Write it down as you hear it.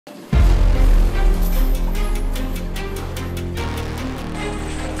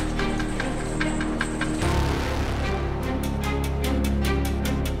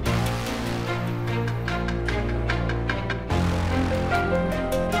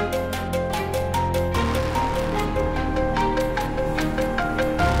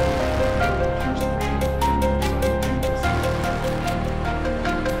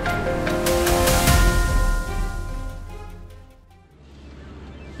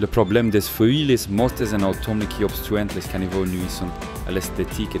Le problème des feuilles mostres en automne qui obstruent les caniveaux nuisants à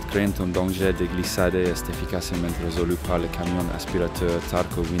l'esthétique et créent un danger de glissade est efficacement résolu par le camion aspirateur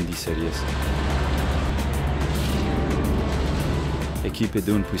Tarco Windy Series. Équipé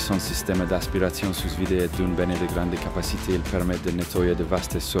d'un puissant système d'aspiration sous vide et d'une benne de grande capacité, il permet de nettoyer de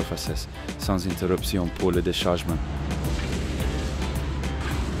vastes surfaces sans interruption pour le déchargement.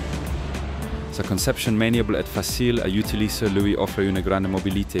 Sa conception maniable et facile à utiliser lui offre une grande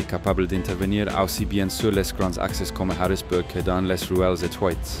mobilité capable d'intervenir aussi bien sur les grands axes comme Harrisburg que dans les ruelles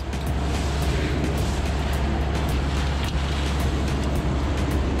étroites.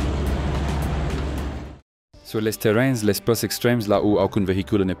 Sur les terrains les plus extrêmes, là où aucun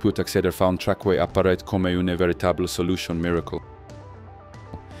véhicule ne peut accéder, Faun Trackway apparaît comme une véritable solution miracle.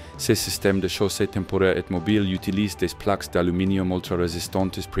 Ces systèmes de chaussée temporaire et mobile utilisent des plaques d'aluminium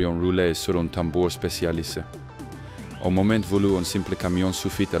ultra-résistantes puis enroulées sur un tambour spécialisé. Au moment voulu, un simple camion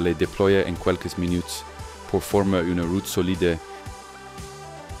suffit à les déployer en quelques minutes pour former une route solide.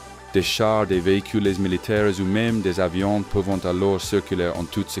 Des chars, des véhicules militaires ou même des avions peuvent alors circuler en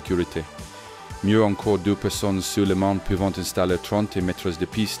toute sécurité. Mieux encore, 2 personnes sur le monde peuvent installer 30 mètres de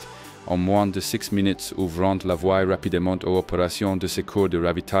piste en moins de 6 minutes, ouvrant la voie rapidement aux opérations de secours, de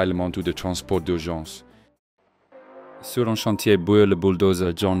ravitaillement ou de transport d'urgence. Sur un chantier bois, le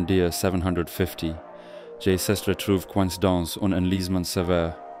bulldozer John Deere 750, J6 retrouve coincé dans un enlisement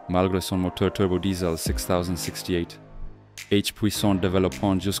sévère, malgré son moteur turbo-diesel 6068. H puissant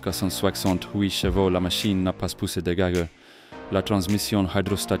développant jusqu'à 168 chevaux, la machine n'a pas poussé de gager. La transmission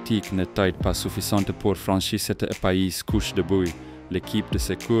hydrostatique n'était pas suffisante pour franchir cette épaisse couche de bouée. L'équipe de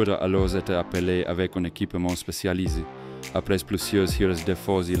secours a alors été appelée avec un équipement spécialisé. Après plusieurs heures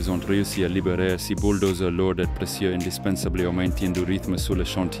d'efforts, ils ont réussi à libérer 6 bulldozers lourds et précieux indispensables au maintien du rythme sur le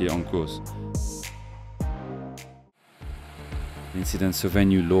chantier en cause. L'incident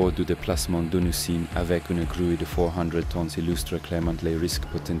survenu lors du déplacement d'une usine avec une grue de 400 tonnes illustre clairement les risques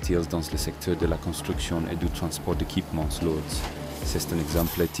potentiels dans le secteur de la construction et du transport d'équipements lourds. C'est un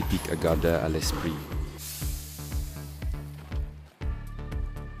exemple typique à garder à l'esprit.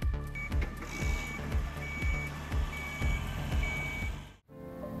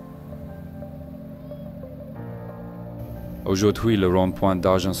 Aujourd'hui, le rond-point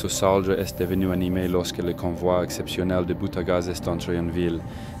d'Argent-sur-Saldre est devenu animé lorsque le convoi exceptionnel de bout à gaz est entré en ville.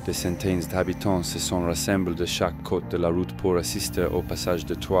 Des centaines d'habitants se sont rassemblés de chaque côté de la route pour assister au passage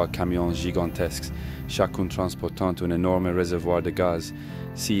de 3 camions gigantesques, chacun transportant un énorme réservoir de gaz.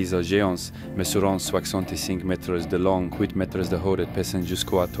 6 géants mesurant 65 mètres de long, 8 mètres de haut et pesant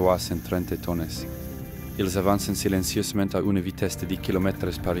jusqu'à 330 tonnes. Ils avancent silencieusement à une vitesse de 10 km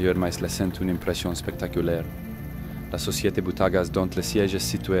par heure, mais laissant une impression spectaculaire. La société Boutagas, dont le siège est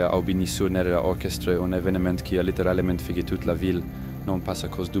situé à Aubigny-sur-Ner, a orchestré un événement qui a littéralement fait toute la ville, non pas à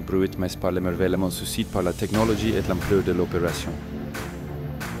cause du bruit, mais par l'émerveillement suscité par la technologie et l'ampleur de l'opération.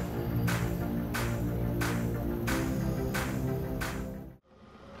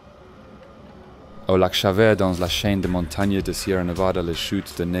 Au lac Chavert, dans la chaîne de montagnes de Sierra Nevada, les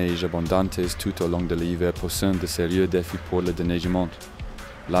chutes de neige abondantes tout au long de l'hiver posent de sérieux défis pour le déneigement.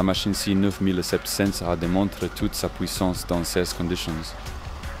 La machine C9700 a démontré toute sa puissance dans ces conditions.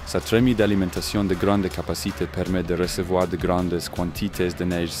 Sa trémie d'alimentation de grande capacité permet de recevoir de grandes quantités de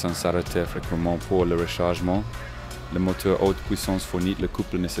neige sans s'arrêter fréquemment pour le rechargement. Le moteur haute puissance fournit le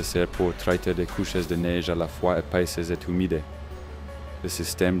couple nécessaire pour traiter des couches de neige à la fois épaisses et humides. Le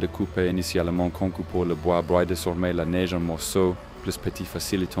système de coupe est initialement conçu pour le bois broie désormais la neige en morceaux, plus petits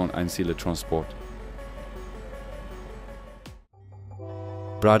facilitant ainsi le transport.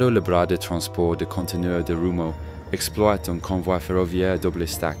 Brado, le bras de transport de conteneurs de Rumo, exploite un convoi ferroviaire double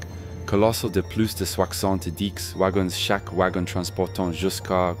stack, colossal de plus de 70 wagons, chaque wagon transportant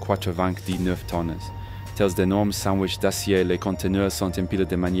jusqu'à 99 tonnes. Tels d'énormes sandwichs d'acier, les conteneurs sont empilés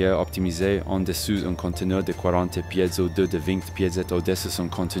de manière optimisée. En dessous, un conteneur de 40 pieds au 2 de 20 pieds et au-dessus un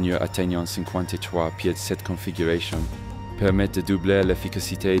conteneur atteignant 53 pieds. Cette configuration permet de doubler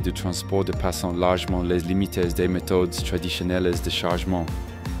l'efficacité du transport dépassant largement les limites des méthodes traditionnelles de chargement.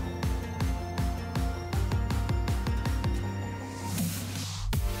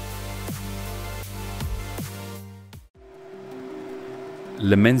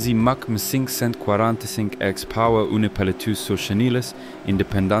 Le Menzi MACM 545X Power une paletus sur chenilles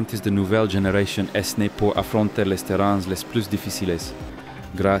indépendantes de nouvelle génération est né pour affronter les terrains les plus difficiles.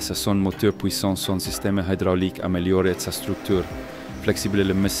 Grâce à son moteur puissant, son système hydraulique amélioré et sa structure flexible,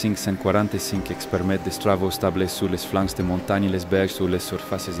 le M545X permet des travaux stables sur les flancs des montagnes, les berges ou les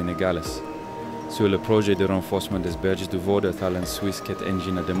surfaces inégales. Sur le projet de renforcement des berges du Vordertal en Suisse, cette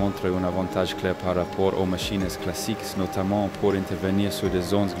engine a démontré un avantage clair par rapport aux machines classiques, notamment pour intervenir sur des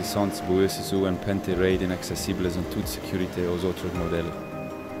zones glissantes, boueuses ou en pente raide inaccessibles en toute sécurité aux autres modèles.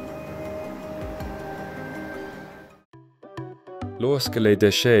 Lorsque les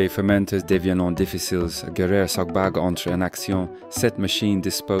déchets fermentés deviennent difficiles à gérer chaque bague entre en action, cette machine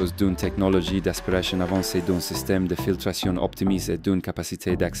dispose d'une technologie d'aspiration avancée, d'un système de filtration optimisé et d'une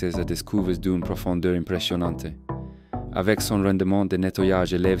capacité d'accès à des couves d'une profondeur impressionnante. Avec son rendement de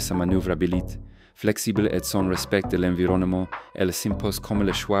nettoyage élève sa manœuvrabilité, flexible et son respect de l'environnement, elle s'impose comme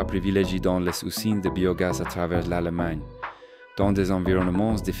le choix privilégié dans les usines de biogaz à travers l'Allemagne. Dans des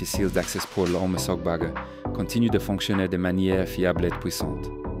environnements difficiles d'accès pour l'homme Sockbagger, continue de fonctionner de manière fiable et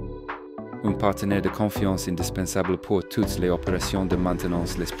puissante. Un partenaire de confiance indispensable pour toutes les opérations de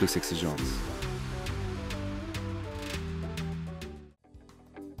maintenance les plus exigeantes.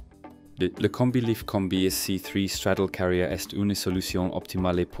 Le Combi-Lift Combi SC3 Straddle Carrier est une solution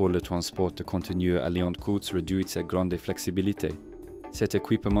optimale pour le transport de conteneurs alliant coûts réduits et grande flexibilité. Cet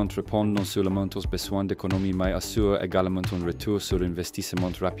équipement répond non seulement aux besoins d'économie mais assure également un retour sur investissement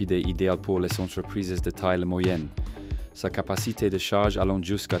rapide et idéal pour les entreprises de taille moyenne. Sa capacité de charge allant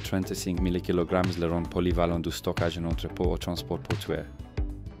jusqu'à 35 000 kg le rend polyvalent du stockage en entrepôt au transport portuaire.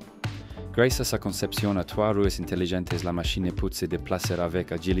 Grâce à sa conception à 3 roues intelligentes, la machine peut se déplacer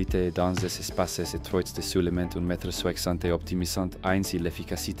avec agilité dans des espaces étroits de seulement 1,60 m et optimisant ainsi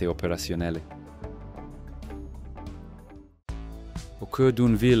l'efficacité opérationnelle. Au cœur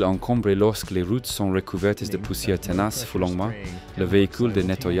d'une ville encombrée lorsque les routes sont recouvertes de poussière tenace longuement, le véhicule de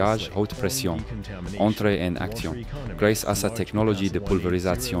nettoyage haute pression entre en action. Grâce à sa technologie de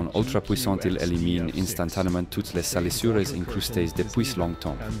pulvérisation ultra puissante, il élimine instantanément toutes les salissures incrustées depuis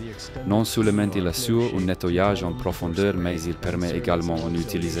longtemps. Non seulement il assure un nettoyage en profondeur, mais il permet également une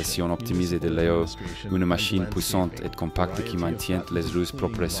utilisation optimisée de l'air, une machine puissante et compacte qui maintient les roues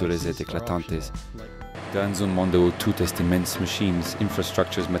propres et éclatantes. Dans un monde où tout est immense machines,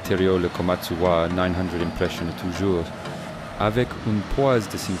 infrastructures, matériaux, le Komatsu 900 impressionne toujours. Avec une poids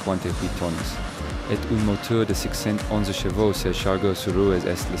de 58 tonnes et un moteur de 611 chevaux, ce chargeur sur roues est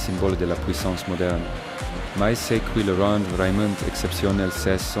le symbole de la puissance moderne. Mais ce qui le rend vraiment exceptionnel,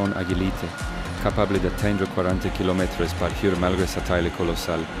 c'est son agilité, capable d'atteindre 40 km/h malgré sa taille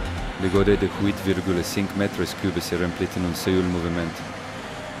colossale. Le godet de 8,5 m3 se remplit en un seul mouvement.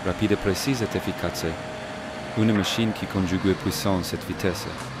 Rapide, précise et efficace. Une machine qui conjugue puissance et vitesse.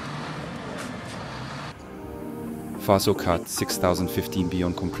 Face au 6015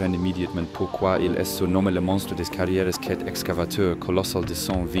 Beyond comprend immédiatement pourquoi il est surnommé le monstre des carrières. Cet excavateur colossal de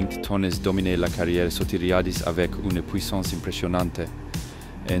 120 tonnes domine la carrière Sotiriadis avec une puissance impressionnante.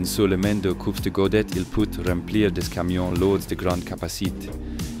 En seulement 2 coups de godet, il peut remplir des camions lourds de grande capacité.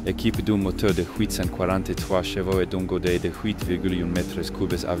 Équipé d'un moteur de 843 chevaux et d'un godet de 8,1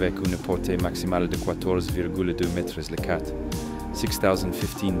 m3 avec une portée maximale de 14,2 m le 4.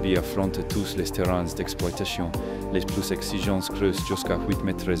 6015 B affronte tous les terrains d'exploitation, les plus exigences creusent jusqu'à 8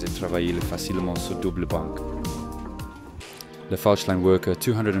 m et travaillent facilement sur double banque. Le Falschline Worker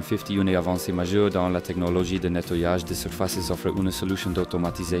 250, une avancée majeure dans la technologie de nettoyage de surfaces, offre une solution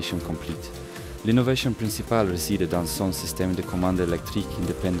d'automatisation complète. L'innovation principale réside dans son système de commande électrique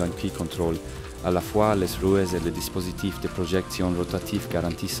indépendant qui contrôle à la fois les roues et le dispositif de projection rotatif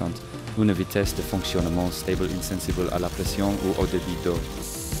garantissant une vitesse de fonctionnement stable insensible à la pression ou au débit d'eau.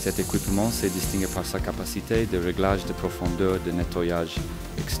 Cet équipement se distingue par sa capacité de réglage de profondeur de nettoyage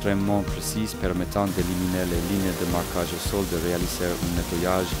extrêmement précise permettant d'éliminer les lignes de marquage au sol, de réaliser un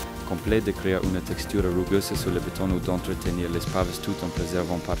nettoyage complet, de créer une texture rugueuse sur le béton ou d'entretenir l'épave tout en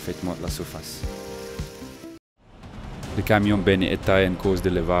préservant parfaitement la surface. Le camion béni est en cause de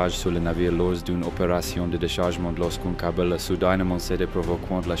levage sur le navire lors d'une opération de déchargement lorsqu'un câble soudainement cède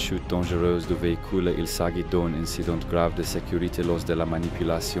provoquant la chute dangereuse du véhicule. Il s'agit d'un incident grave de sécurité lors de la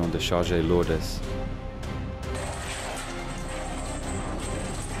manipulation de charges lourdes.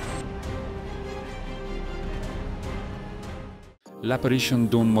 L'apparition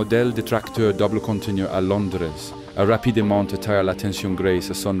d'un modèle de tracteur double conteneur à Londres a rapidement attiré l'attention grâce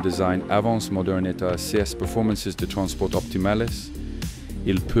à son design avance moderne et à ses performances de transport optimales.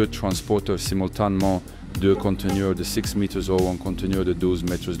 Il peut transporter simultanément 2 conteneurs de 6 mètres haut et un conteneur de 12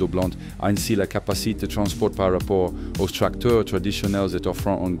 mètres doublante. Ainsi, la capacité de transport par rapport aux tracteurs traditionnels est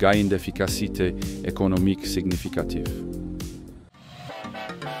offrant un gain d'efficacité économique significatif.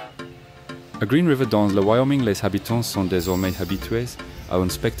 À Green River, dans le Wyoming, les habitants sont désormais habitués à un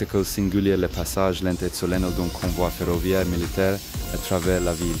spectacle singulier, le passage lent et solennel d'un convoi ferroviaire militaire à travers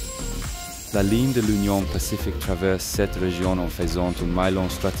la ville. La ligne de l'Union Pacifique traverse cette région en faisant un maillon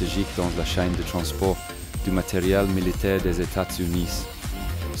stratégique dans la chaîne de transport du matériel militaire des États-Unis.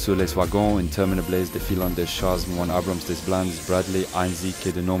 Sur les wagons interminables défilant des chars M1 Abrams, des Blands, Bradley, ainsi que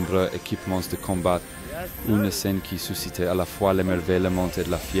de nombreux équipements de combat. Une scène qui suscitait à la fois l'émerveillement et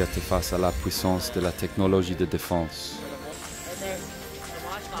la fierté face à la puissance de la technologie de défense.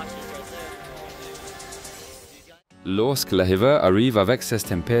 Lorsque l'hiver arrive avec ses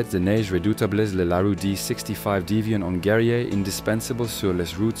tempêtes de neige redoutables, le Larue D65 devient un guerrier indispensable sur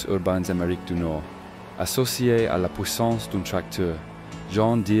les routes urbaines d'Amérique du Nord. Associé à la puissance d'un tracteur,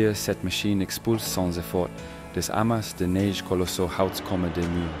 John Deere, cette machine expulse sans effort des amas de neige colossaux hauts comme des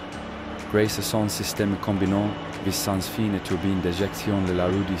murs. Grâce à son système combinant puissance fine et turbine d'éjection, le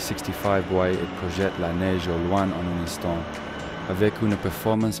Larue D65 boit et projette la neige au loin en un instant. Avec une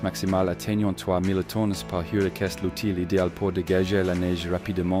performance maximale atteignant 3000 tonnes par heure, est l'outil idéal pour dégager la neige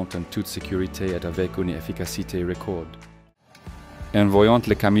rapidement en toute sécurité et avec une efficacité record. En voyant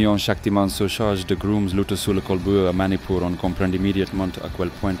le camion chaque dimanche surcharge de grooms lutter sur le colbur à Manipur, on comprend immédiatement à quel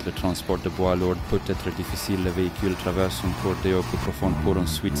point le transport de bois lourd peut être difficile. Le véhicule traverse un cours d'eau plus profond pour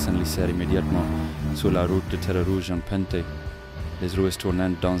ensuite s'enlisser immédiatement sur la route de terre rouge en pente. Les roues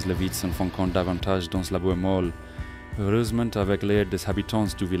tournantes dans le vide s'enfoncant davantage dans la boue molle. Heureusement, avec l'aide des habitants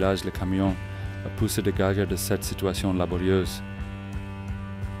du village, le camion a pu se dégager de cette situation laborieuse.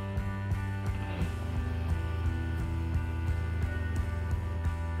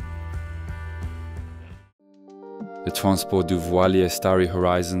 Le transport du voilier Starry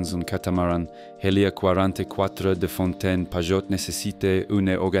Horizons, un catamaran, Helia 44 de Fontaine, Pajot nécessitait une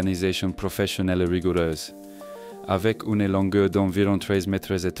organisation professionnelle rigoureuse. Avec une longueur d'environ 13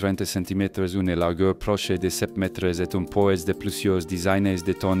 mètres et 30 cm, une largeur proche de 7 mètres et un poids de plusieurs dizaines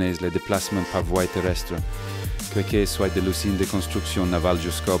de tonnes, le déplacement par voie terrestre, que soit de l'usine de construction navale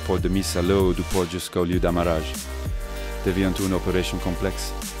jusqu'au port de mise à l'eau ou du port jusqu'au lieu d'amarrage, devient une opération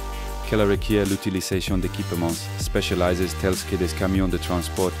complexe. Qu'elle requiert l'utilisation d'équipements spécialisés tels que des camions de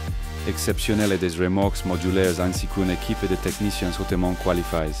transport exceptionnels et des remorques modulaires ainsi qu'une équipe de techniciens hautement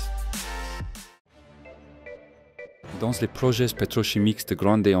qualifiés. Dans les projets pétrochimiques de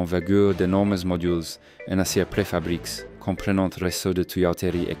grande envergure, d'énormes modules en acier préfabriques, comprenant réseaux de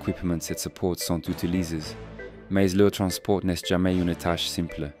tuyauterie, équipements et supports sont utilisés, mais leur transport n'est jamais une tâche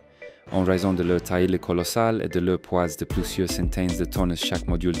simple. En raison de leur taille colossale et de leur poids de plusieurs centaines de tonnes, chaque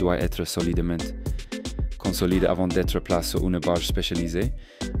module doit être solidement consolidé avant d'être placé sur une barge spécialisée.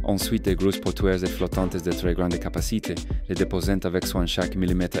 Ensuite, des grosses porteuses et flottantes de très grande capacité, les déposant avec soin chaque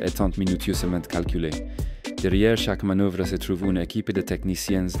millimètre étant minutieusement calculé. Derrière chaque manœuvre se trouve une équipe de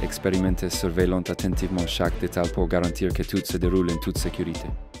techniciens expérimentés surveillant attentivement chaque détail pour garantir que tout se déroule en toute sécurité.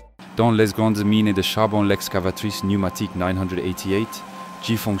 Dans les grandes mines de charbon, l'excavatrice pneumatique 988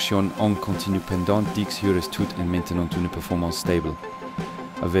 G fonctionne en continu pendant 10 heures toutes en maintenant une performance stable.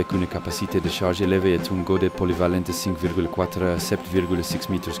 Avec une capacité de charge élevée et un godet polyvalent de 5,4 à 7,6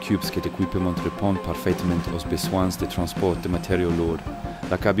 m3 que l'équipement répond parfaitement aux besoins de transport de matériaux lourds.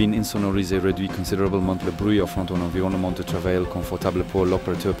 La cabine insonorisée réduit considérablement le bruit, offrant un environnement de travail confortable pour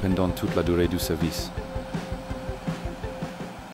l'opérateur pendant toute la durée du service.